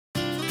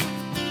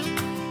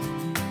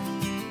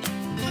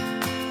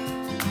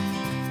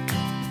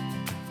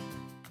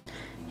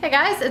Hey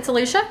guys, it's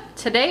Alicia.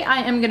 Today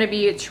I am going to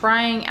be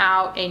trying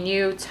out a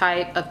new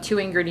type of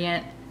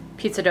 2-ingredient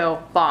pizza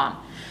dough bomb.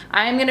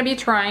 I am going to be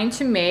trying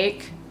to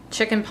make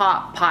chicken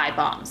pot pie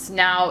bombs.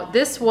 Now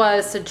this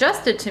was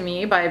suggested to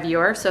me by a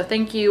viewer, so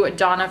thank you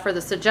Donna for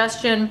the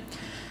suggestion.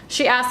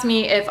 She asked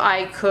me if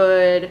I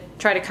could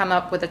try to come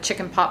up with a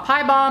chicken pot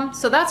pie bomb,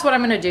 so that's what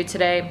I'm going to do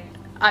today.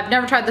 I've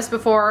never tried this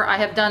before. I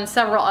have done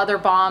several other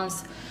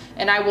bombs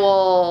and I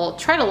will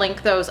try to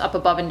link those up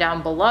above and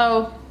down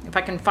below if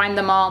I can find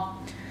them all.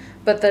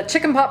 But the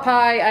chicken pot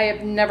pie I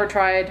have never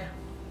tried,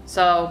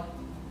 so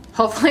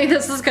hopefully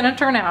this is gonna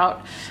turn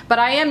out. But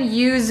I am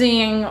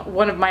using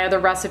one of my other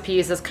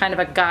recipes as kind of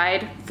a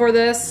guide for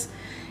this,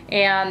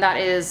 and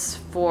that is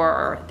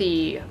for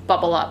the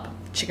bubble up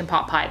chicken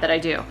pot pie that I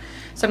do.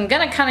 So I'm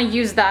gonna kind of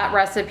use that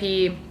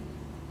recipe,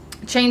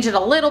 change it a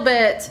little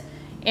bit,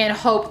 and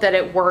hope that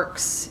it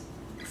works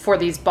for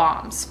these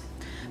bombs.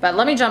 But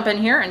let me jump in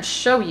here and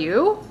show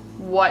you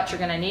what you're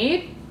gonna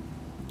need.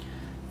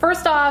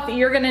 First off,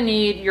 you're gonna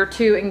need your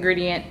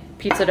 2-ingredient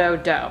pizza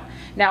dough.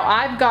 Now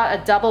I've got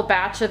a double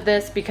batch of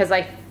this because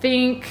I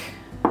think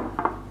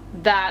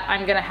that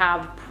I'm gonna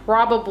have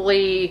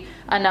probably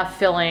enough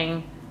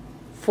filling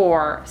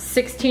for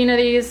 16 of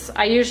these.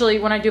 I usually,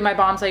 when I do my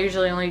bombs, I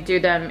usually only do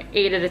them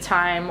 8 at a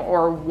time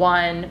or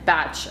 1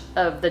 batch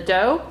of the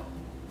dough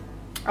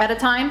at a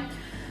time.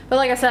 But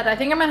like I said, I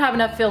think I'm gonna have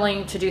enough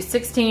filling to do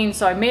 16,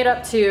 so I made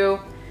up 2,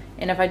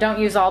 and if I don't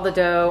use all the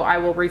dough, I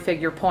will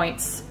refigure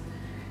points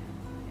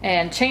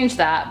and change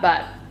that.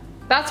 But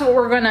that's what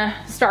we're gonna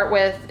start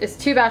with, is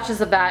 2 batches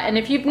of that. And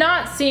if you've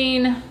not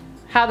seen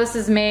how this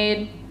is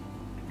made,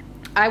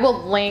 I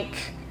will link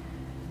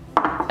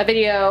a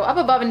video up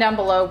above and down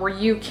below where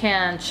you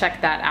can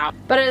check that out.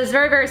 But it is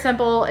very, very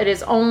simple. It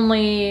is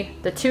only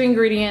the 2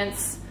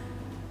 ingredients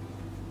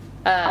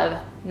of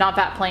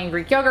non-fat plain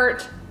Greek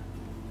yogurt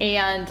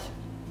and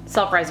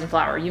self-rising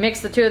flour. You mix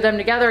the 2 of them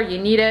together, you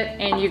knead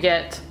it, and you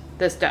get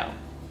this dough.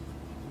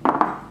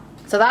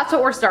 So that's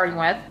what we're starting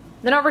with.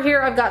 Then over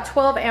here I've got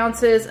 12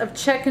 ounces of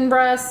chicken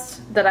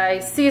breast that I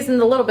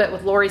seasoned a little bit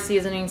with Lawry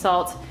seasoning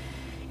salt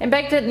and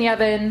baked it in the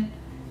oven,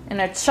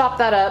 and I chopped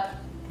that up.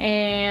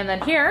 And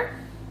then here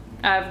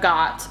I've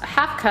got a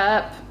 1/2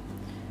 cup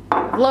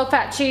of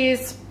low-fat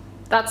cheese.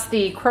 That's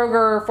the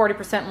Kroger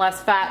 40% less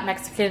fat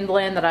Mexican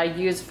blend that I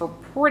use for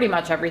pretty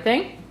much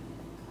everything.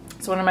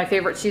 It's one of my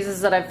favorite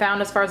cheeses that I've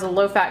found as far as the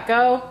low-fat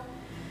go.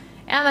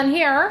 And then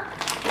here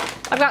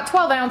I've got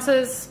 12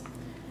 ounces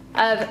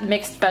of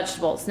mixed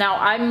vegetables. Now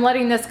I'm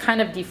letting this kind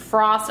of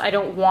defrost. I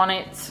don't want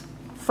it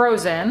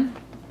frozen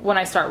when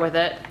I start with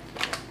it.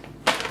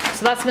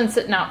 So that's been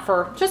sitting out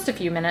for just a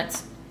few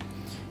minutes.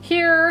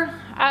 Here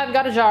I've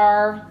got a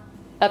jar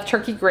of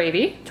turkey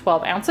gravy,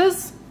 12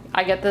 ounces.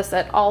 I get this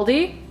at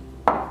Aldi.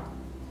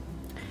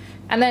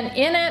 And then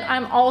in it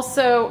I'm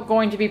also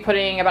going to be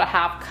putting about a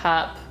 1/2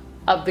 cup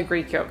of the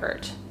Greek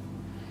yogurt.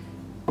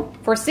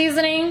 For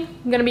seasoning,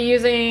 I'm gonna be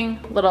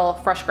using a little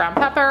fresh ground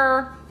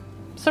pepper,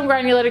 some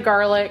granulated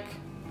garlic,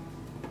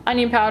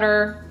 onion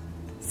powder,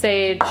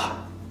 sage,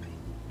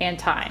 and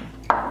thyme.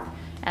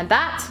 And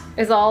that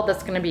is all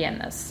that's gonna be in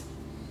this.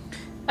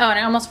 Oh, and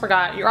I almost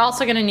forgot, you're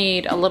also gonna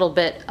need a little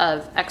bit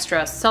of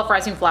extra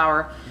self-rising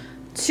flour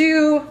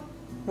to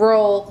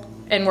roll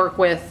and work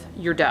with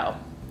your dough.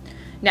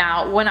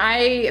 Now, when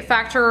I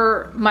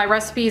factor my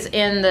recipes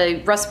in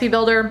the recipe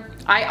builder,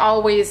 I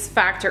always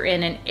factor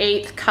in an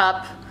 1/8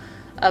 cup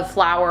of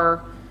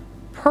flour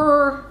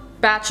per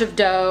batch of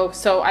dough.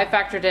 So I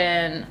factored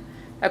in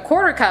a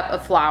 1/4 cup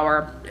of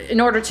flour in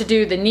order to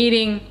do the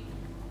kneading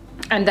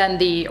and then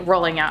the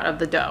rolling out of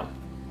the dough.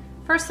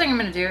 First thing I'm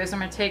gonna do is I'm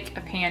gonna take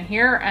a pan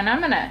here and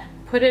I'm gonna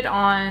put it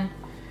on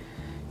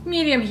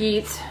medium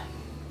heat,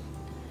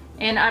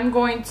 and I'm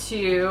going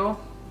to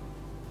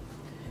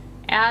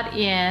add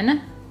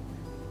in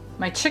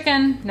my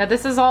chicken. Now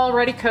this is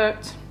already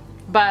cooked,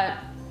 but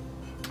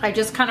I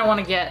just kind of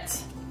want to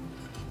get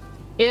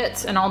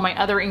it and all my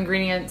other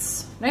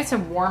ingredients nice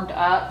and warmed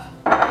up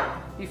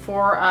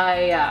before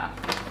I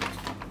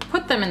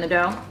put them in the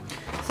dough.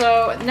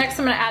 So next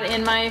I'm going to add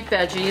in my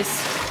veggies,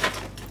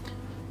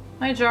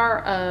 my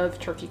jar of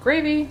turkey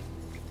gravy,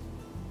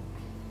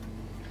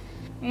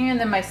 and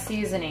then my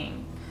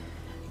seasoning.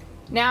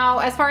 Now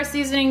as far as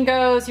seasoning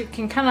goes, you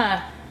can kind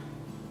of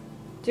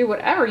do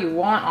whatever you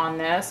want on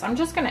this. I'm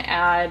just going to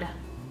add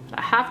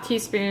a 1/2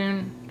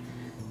 teaspoon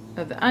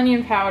of the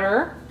onion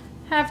powder,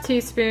 1/2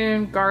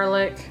 teaspoon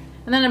garlic,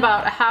 and then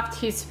about a 1/2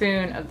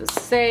 teaspoon of the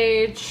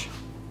sage,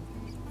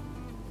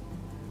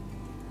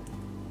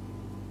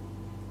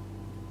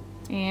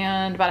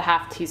 and about a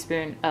 1/2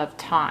 teaspoon of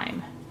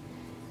thyme.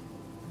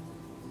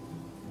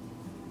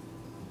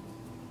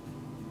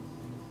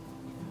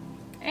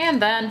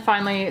 And then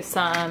finally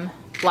some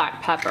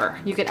black pepper.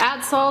 You could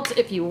add salt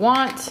if you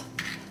want.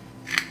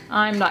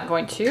 I'm not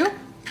going to,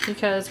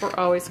 because we're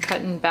always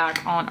cutting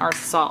back on our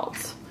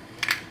salt.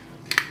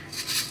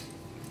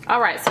 All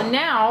right, so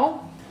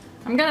now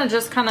I'm gonna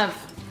just kind of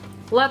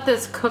let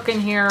this cook in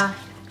here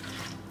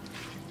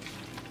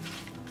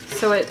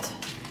so it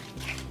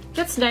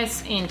gets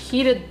nice and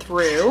heated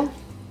through.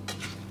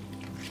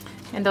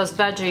 And those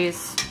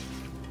veggies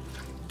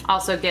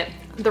also get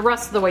the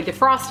rest of the way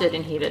defrosted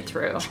and heated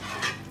through.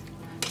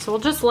 So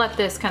we'll just let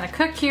this kind of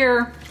cook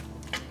here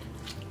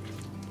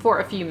for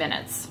a few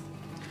minutes.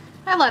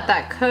 I let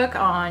that cook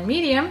on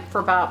medium for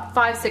about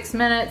 5-6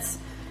 minutes.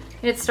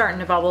 It's starting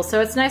to bubble, so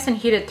it's nice and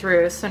heated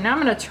through. So now I'm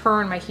gonna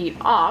turn my heat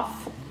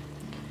off,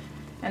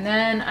 and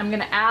then I'm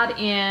gonna add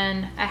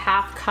in a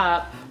 1/2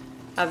 cup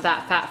of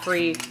that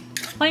fat-free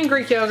plain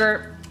Greek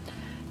yogurt.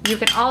 You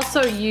can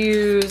also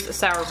use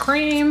sour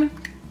cream,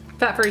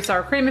 fat-free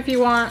sour cream if you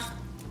want.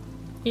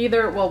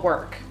 Either will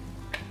work.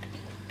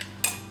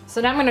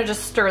 So now I'm gonna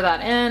just stir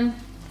that in.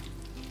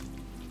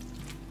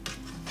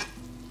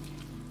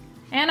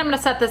 And I'm gonna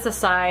set this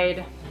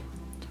aside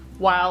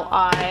while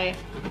I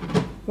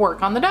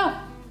work on the dough.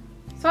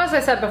 So as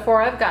I said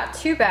before, I've got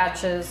 2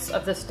 batches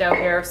of this dough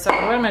here. So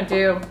what I'm gonna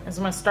do is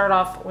I'm gonna start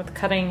off with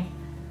cutting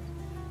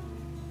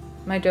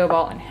my dough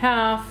ball in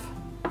half.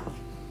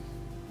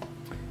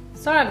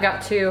 So I've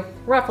got 2,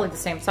 roughly the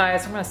same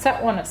size. I'm gonna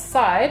set one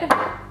aside.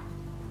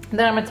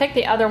 Then I'm gonna take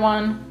the other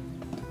one,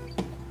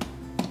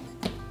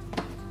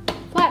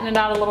 flatten it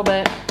out a little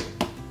bit,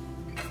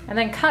 and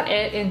then cut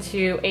it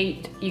into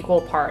 8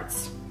 equal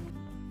parts.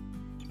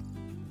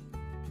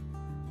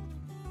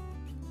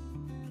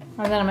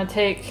 And then I'm gonna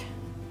take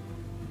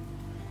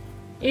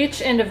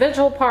each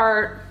individual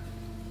part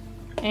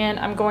and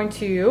I'm going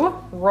to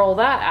roll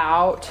that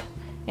out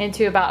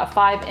into about a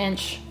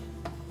 5-inch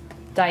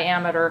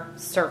diameter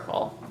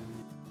circle.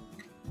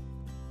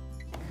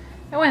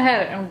 I went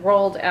ahead and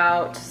rolled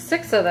out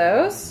 6 of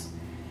those.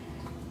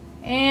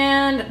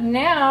 And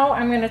now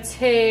I'm gonna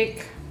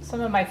take some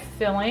of my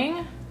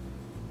filling,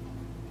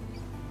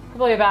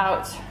 probably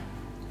about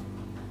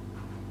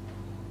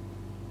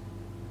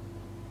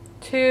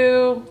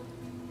 2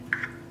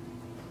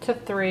 to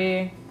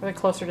 3, probably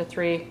closer to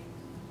 3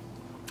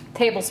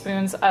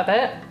 tablespoons of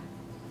it.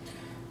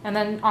 And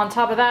then on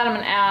top of that, I'm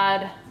gonna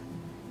add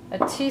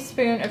a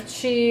teaspoon of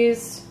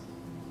cheese.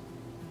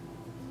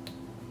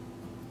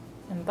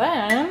 And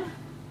then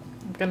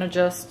I'm gonna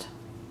just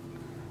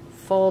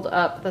fold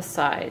up the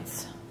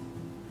sides,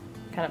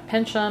 kind of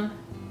pinch them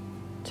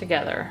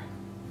together.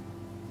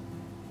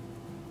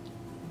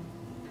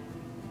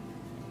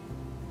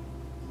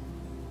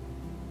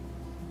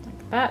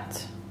 Like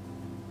that.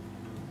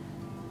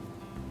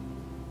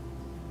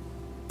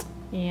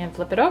 And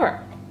flip it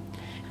over.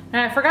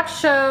 And I forgot to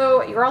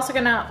show, you're also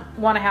gonna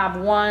wanna have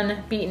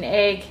 1 beaten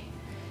egg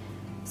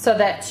so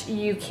that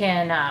you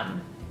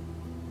can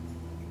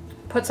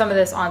put some of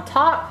this on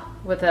top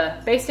with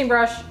a basting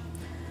brush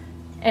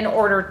in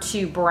order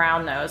to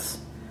brown those.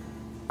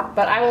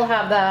 But I will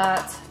have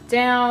that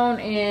down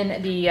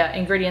in the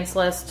ingredients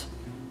list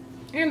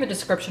in the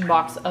description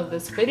box of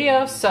this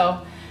video. So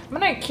I'm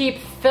gonna keep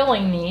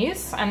filling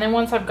these, and then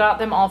once I've got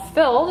them all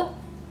filled,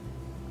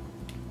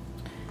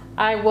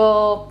 I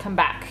will come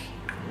back.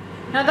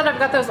 Now that I've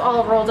got those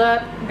all rolled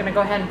up, I'm gonna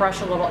go ahead and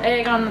brush a little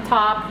egg on the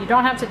top. You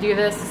don't have to do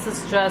this. This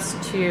is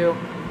just to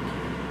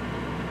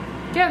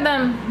give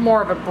them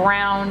more of a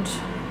browned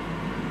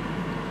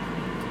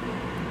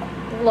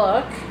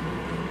look.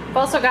 I've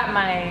also got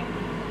my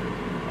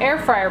air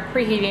fryer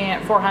preheating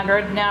at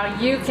 400. Now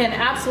you can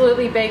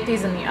absolutely bake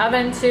these in the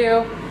oven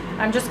too.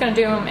 I'm just gonna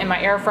do them in my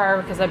air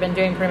fryer because I've been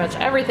doing pretty much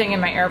everything in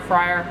my air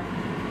fryer.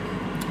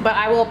 But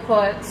I will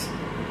put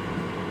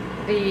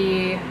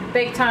the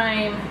bake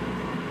time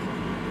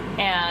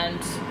and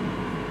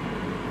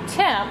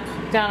temp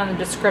down in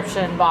the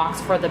description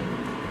box for the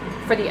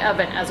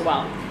oven as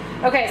well.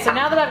 Okay, so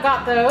now that I've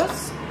got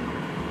those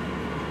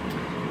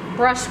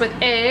brushed with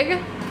egg,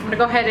 I'm gonna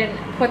go ahead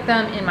and put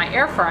them in my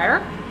air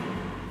fryer.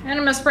 And I'm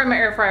gonna spray my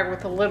air fryer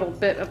with a little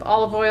bit of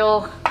olive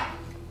oil,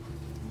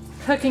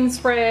 cooking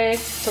spray,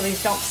 so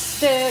these don't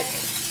stick.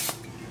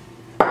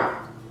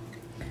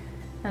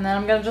 And then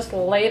I'm gonna just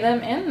lay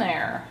them in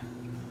there.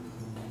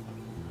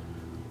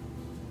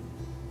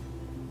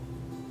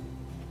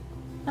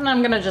 And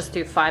I'm gonna just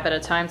do 5 at a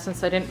time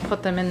since I didn't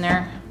put them in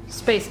there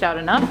spaced out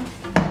enough.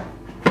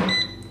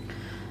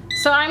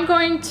 So I'm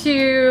going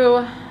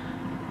to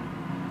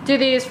do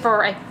these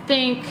for, I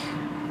think,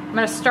 I'm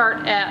gonna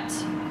start at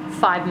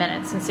 5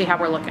 minutes and see how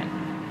we're looking.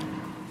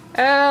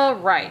 All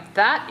right,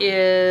 that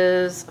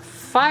is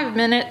 5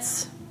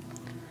 minutes.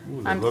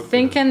 Ooh, I'm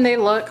thinking they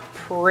look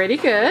pretty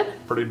good.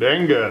 Pretty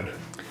dang good.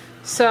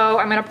 So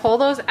I'm gonna pull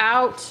those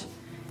out,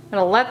 I'm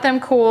gonna let them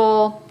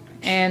cool,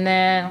 and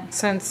then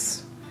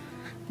since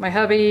my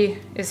hubby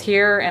is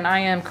here and I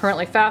am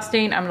currently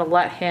fasting, I'm gonna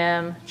let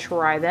him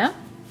try them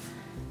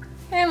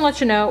and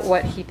let you know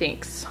what he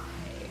thinks.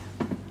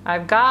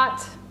 I've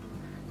got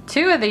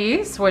 2 of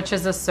these, which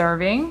is a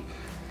serving.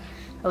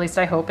 At least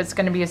I hope it's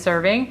gonna be a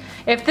serving.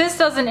 If this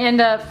doesn't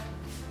end up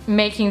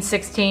making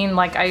 16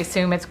 like I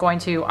assume it's going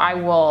to, I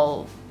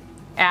will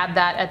add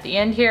that at the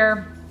end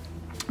here.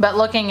 But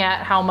looking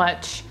at how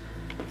much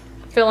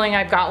filling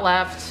I've got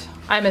left,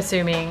 I'm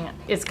assuming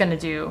it's gonna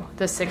do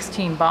the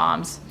 16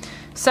 bombs.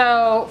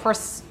 So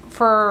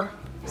for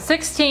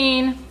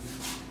 16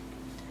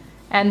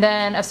 and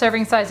then a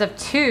serving size of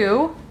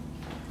 2,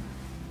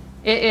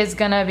 it is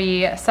gonna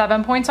be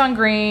 7 points on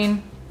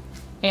green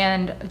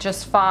and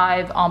just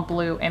 5 on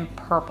blue and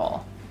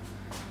purple.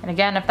 And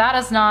again, if that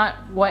is not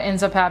what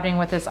ends up happening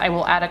with this, I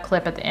will add a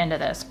clip at the end of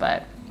this,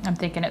 but I'm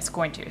thinking it's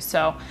going to.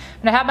 So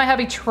I'm gonna have my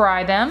hubby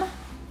try them.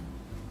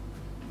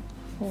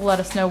 Let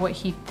us know what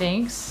he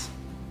thinks.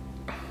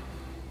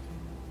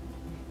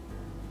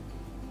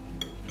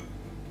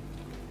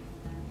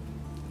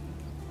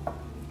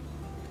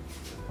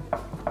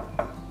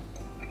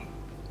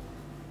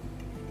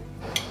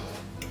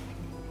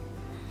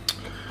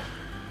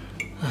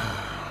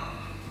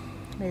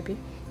 Maybe.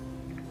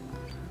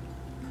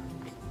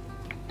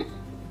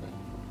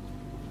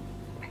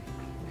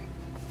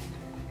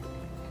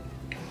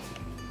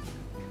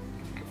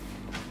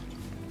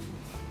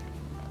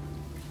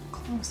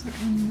 Close it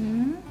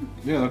in there.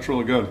 Yeah, that's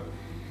really good.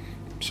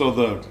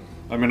 So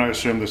I mean, I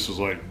assume this is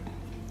like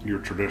your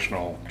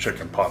traditional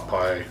chicken pot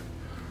pie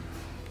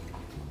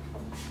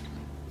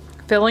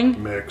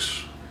Filling?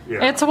 mix.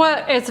 Yeah.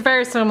 It's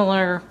very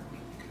similar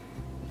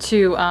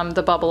to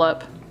the bubble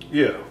up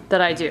Yeah.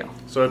 that I do.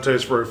 So it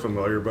tastes very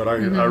familiar, but I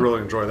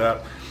really enjoy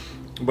that.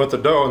 But the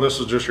dough, and this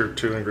is just your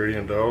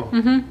 2-ingredient dough,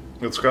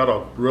 it's got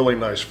a really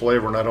nice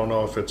flavor, and I don't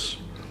know if it's,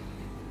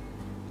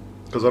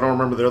 because I don't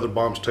remember the other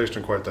bombs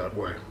tasting quite that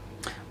way.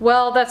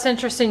 Well, that's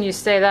interesting you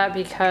say that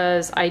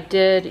because I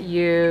did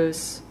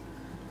use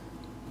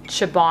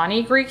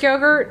Chobani Greek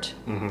yogurt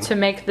to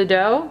make the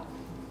dough.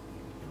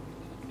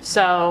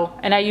 So,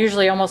 and I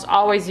usually almost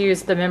always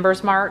use the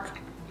Members Mark.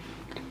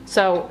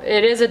 So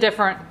it is a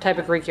different type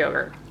of Greek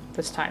yogurt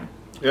this time.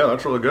 Yeah,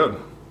 that's really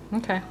good.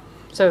 Okay,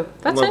 so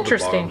that's Love the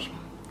interesting. bombs.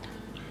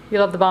 You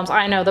love the bombs.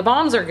 I know the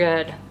bombs are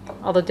good.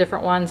 All the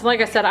different ones. Like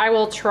I said, I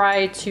will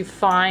try to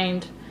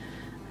find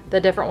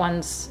the different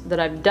ones that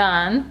I've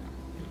done.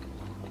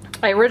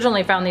 I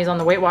originally found these on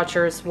the Weight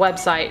Watchers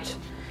website,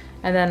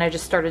 and then I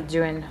just started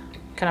doing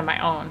kind of my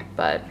own.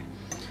 But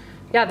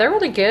yeah, they're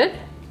really good.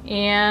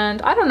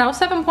 And I don't know,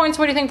 7 points.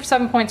 What do you think for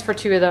 7 points for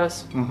 2 of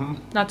those?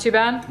 Not too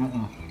bad?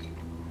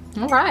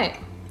 All right.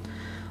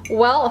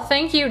 Well,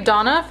 thank you,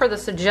 Donna, for the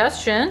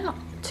suggestion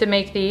to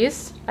make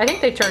these. I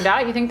think they turned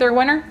out. You think they're a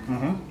winner?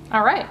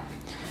 All right.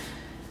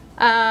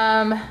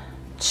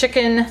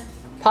 Chicken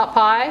pot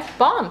pie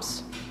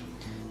bombs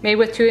made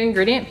with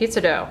 2-ingredient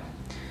pizza dough.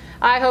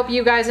 I hope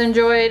you guys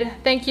enjoyed.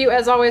 Thank you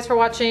as always for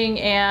watching,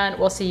 and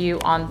we'll see you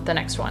on the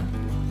next one.